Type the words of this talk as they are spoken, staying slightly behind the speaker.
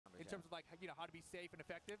terms of like how to be safe and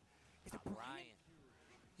effective. Is it Brian?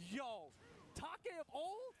 Yo, Take of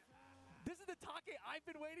old. This is the Take I've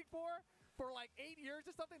been waiting for like 8 years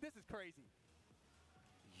or something. This is crazy.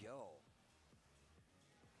 Yo.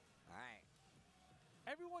 All right.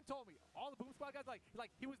 Everyone told me, all the Boom Squad guys, like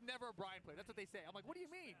he was never a Brian player. That's what they say. I'm like, what do you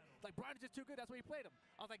mean? Like, Brian is just too good. That's why he played him.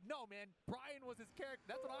 I was like, no, man. Brian was his character.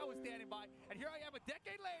 That's what I was standing by. And here I am a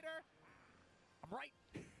decade later. I'm right.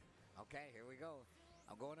 Okay, here we go.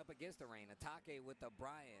 I'm going up against the rain. Atake with the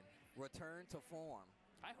Brian. Return to form.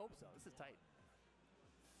 I hope so. This is tight.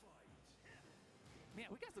 Man,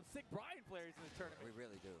 we got some sick Brian players in the tournament. We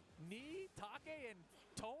really do. Knee, Take, and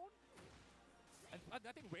Tone. And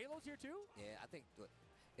I think Raylo's here too. Yeah, I think.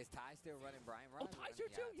 Is Ty still running Brian Rise? Oh, Ty's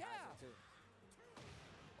here too, yeah. Ty's here too.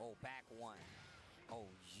 Oh, back one. Oh,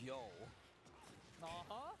 yo.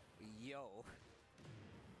 Uh-huh. Yo.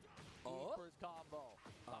 Oh. First combo.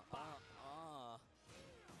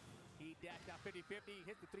 He dashed out 50-50,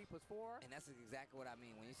 hit the 3+4. And that's exactly what I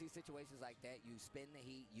mean. When you see situations like that, you spin the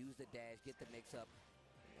heat, use the dash, get the mix up.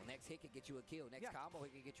 Well, next hit could get you a kill. Next combo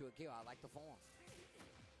hit could get you a kill. I like the form.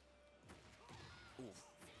 Oof.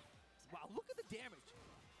 Wow, look at the damage.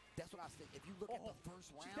 That's what I said. If you look at the first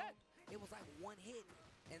round, it was like one hit,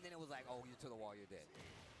 and then it was like, oh, you're to the wall, you're dead.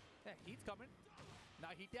 Yeah, heat's coming.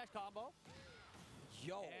 Now heat dash combo.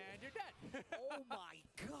 Yo. And you're dead. Oh my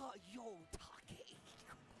God. Yo, Take.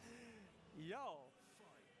 Yo.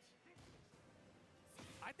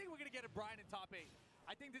 I think we're going to get a Brian in top 8.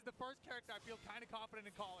 I think this is the first character I feel kind of confident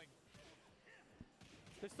in calling.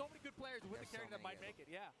 There's so many good players with the character that might make it,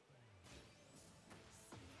 yeah.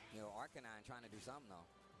 You know, Arkanine trying to do something, though.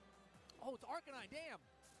 Oh, it's Arkanine, damn.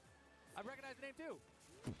 I recognize the name, too.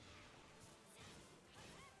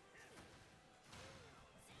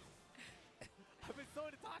 I've been so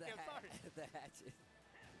into Take, I'm sorry. The hatchet.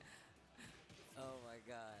 Oh, my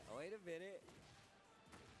God. Oh, wait a minute.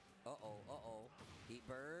 Uh-oh. Heat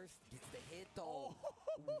burst. Gets the hit, though.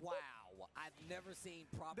 Oh. Wow. I've never seen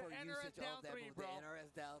proper usage of that move. The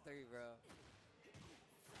NRS down 3, bro.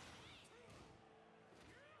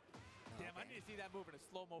 Damn, I need to see that move in a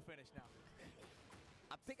slow-mo finish now.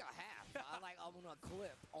 I think I have. I'm on a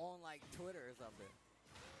clip on like Twitter or something.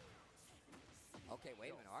 Okay,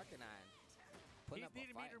 wait a minute. Arkanine. He's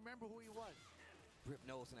needing me to remember who he was. Rip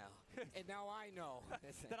knows now. And now I know.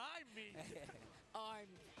 That I'm me. I'm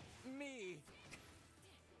me.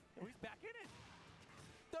 Oh, he's back in it.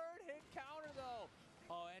 Third hit counter, though.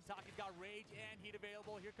 Oh, and Take's got Rage and Heat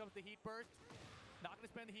available. Here comes the Heat Burst. Not going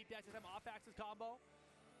to spend the Heat dash. This time off-axis combo.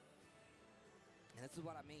 And this is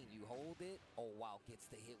what I mean. You hold it. Oh, wow. Gets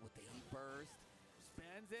the hit with the Heat Burst.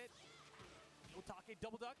 Spends it. Will Take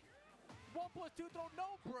double duck? 1+2 throw,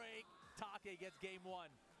 no break. Take gets game 1.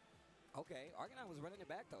 Okay. Arkanine was running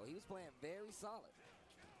it back, though. He was playing very solid.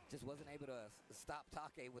 Just wasn't able to stop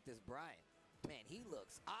Take with this Brian. Man, he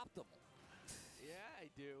looks optimal. Yeah,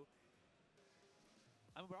 I do.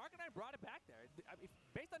 I mean, but Arkanine brought it back there. I mean,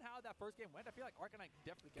 based on how that first game went, I feel like Arkanine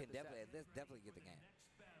definitely get Let's definitely get the game.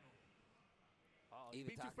 Oh,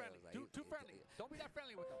 even too friendly. Like, too friendly. Don't be that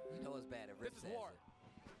friendly with them. You know it's bad if Rip This is war.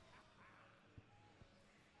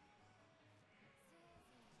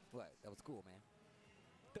 What? That was cool, man.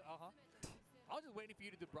 Uh-huh. I was just waiting for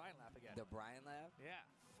you to do Brian laugh again. The Brian laugh? Yeah.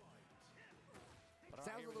 It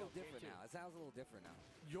sounds a little different now. It sounds a little different now.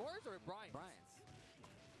 Yours or Brian's? Brian's.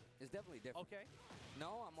 It's definitely different. Okay.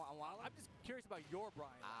 No, I'm just curious about your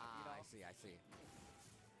Brian. Ah, you know? I see.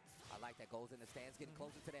 I like that. Goes in the stands, getting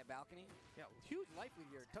closer to that balcony. Yeah, huge life lead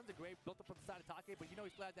here. Tons of grave built up on the side of Take, but you know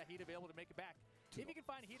he's glad that Heat available to make it back. If he can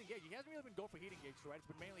find a Heat engage, he hasn't really been going for Heat engage, right? It's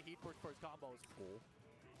been mainly Heat first combos. Cool.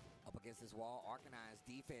 Up against this wall, Arkanine's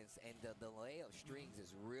defense and the delay of strings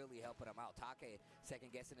is really helping him out. Take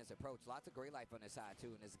second-guessing his approach. Lots of great life on this side,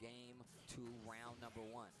 too, in this game 2, round number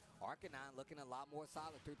 1. Arkanine looking a lot more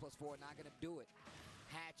solid. 3+4, not going to do it.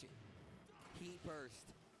 Hatchet. Heat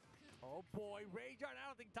burst. Oh, boy. Rage Art. I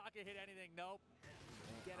don't think Take hit anything. Nope.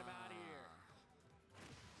 Get him out of here.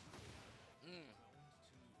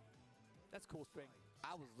 That's cool string.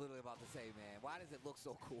 I was literally about to say, man, why does it look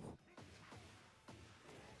so cool?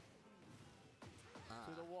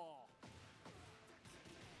 To the wall.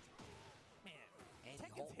 Man,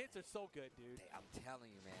 Tekken's hits are so good, dude. I'm telling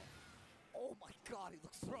you, man. Oh, my God. He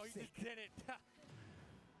looks so Bro, sick. He just did it.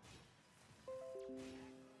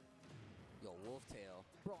 Yo, Wolf Tail.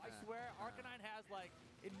 Bro, I swear, Arkanine has, like,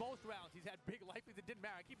 in most rounds, he's had big life leads. It didn't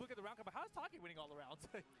matter. I keep looking at the round count, but how's Take winning all the rounds?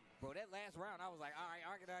 Bro, that last round, I was like, all right,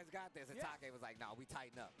 Arkanine's got this. And Take was like, no, we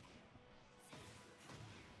tighten up.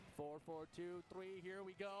 4, 4, 2, 3. Here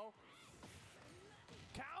we go.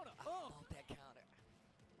 Counter. Oh, that counter.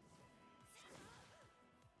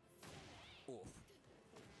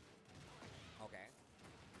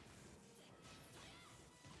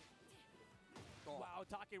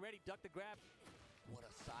 Now Take ready, duck the grab. What a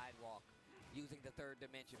sidewalk. Using the third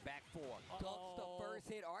dimension. Back four. Ducks the first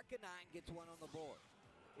hit. Arkanine gets one on the board.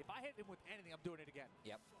 If I hit him with anything, I'm doing it again.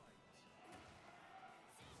 Yep.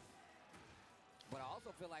 But I also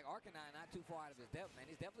feel like Arkanine not too far out of his depth, man.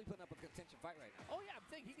 He's definitely putting up a contention fight right now. Oh, yeah, I'm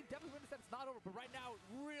saying he can definitely win this set. It's not over. But right now,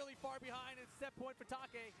 really far behind. It's set point for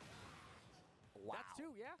Take. Wow. That's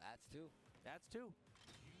two, yeah. That's two. That's two.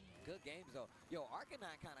 Good games, though. Yo,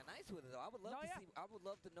 Arkanine kind of nice with it, though. I would love to see. I would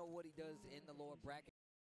love to know what he does in the lower bracket.